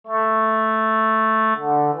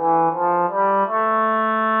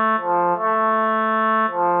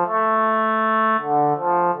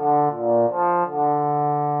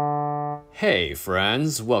Hey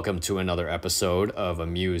friends, welcome to another episode of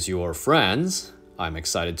Amuse Your Friends. I'm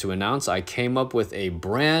excited to announce I came up with a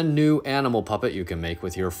brand new animal puppet you can make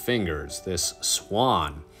with your fingers, this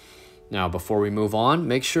SWAN. Now before we move on,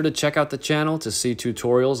 make sure to check out the channel to see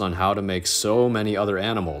tutorials on how to make so many other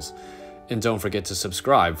animals. And don't forget to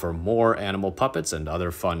subscribe for more animal puppets and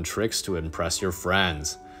other fun tricks to impress your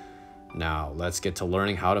friends. Now let's get to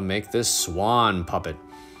learning how to make this SWAN puppet.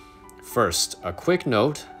 First, a quick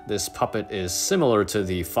note, this puppet is similar to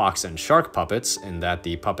the fox and shark puppets in that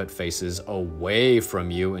the puppet faces away from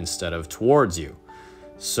you instead of towards you.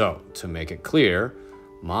 So, to make it clear,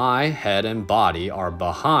 my head and body are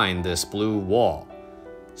behind this blue wall.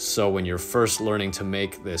 So when you're first learning to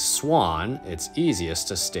make this swan, it's easiest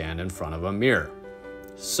to stand in front of a mirror.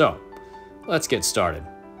 So, let's get started.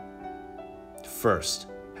 First,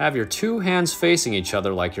 have your two hands facing each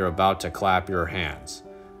other like you're about to clap your hands.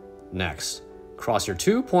 Next, cross your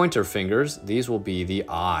two pointer fingers, these will be the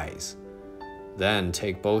eyes. Then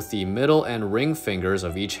take both the middle and ring fingers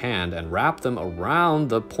of each hand and wrap them around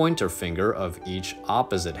the pointer finger of each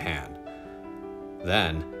opposite hand.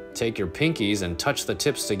 Then, take your pinkies and touch the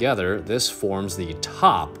tips together, this forms the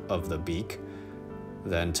top of the beak.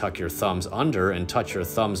 Then tuck your thumbs under and touch your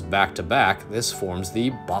thumbs back to back, this forms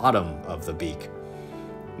the bottom of the beak.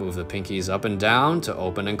 Move the pinkies up and down to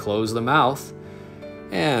open and close the mouth.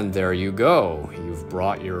 And there you go, you've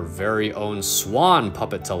brought your very own swan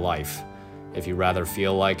puppet to life. If you rather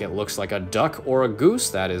feel like it looks like a duck or a goose,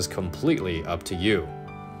 that is completely up to you.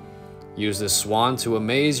 Use this swan to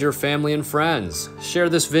amaze your family and friends. Share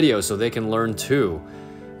this video so they can learn too.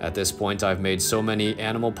 At this point, I've made so many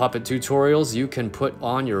animal puppet tutorials you can put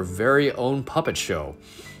on your very own puppet show.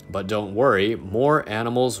 But don't worry, more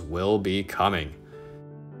animals will be coming.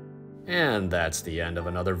 And that's the end of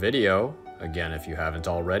another video. Again, if you haven't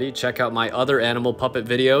already, check out my other animal puppet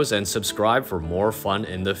videos and subscribe for more fun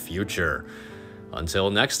in the future. Until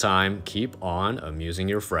next time, keep on amusing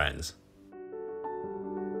your friends.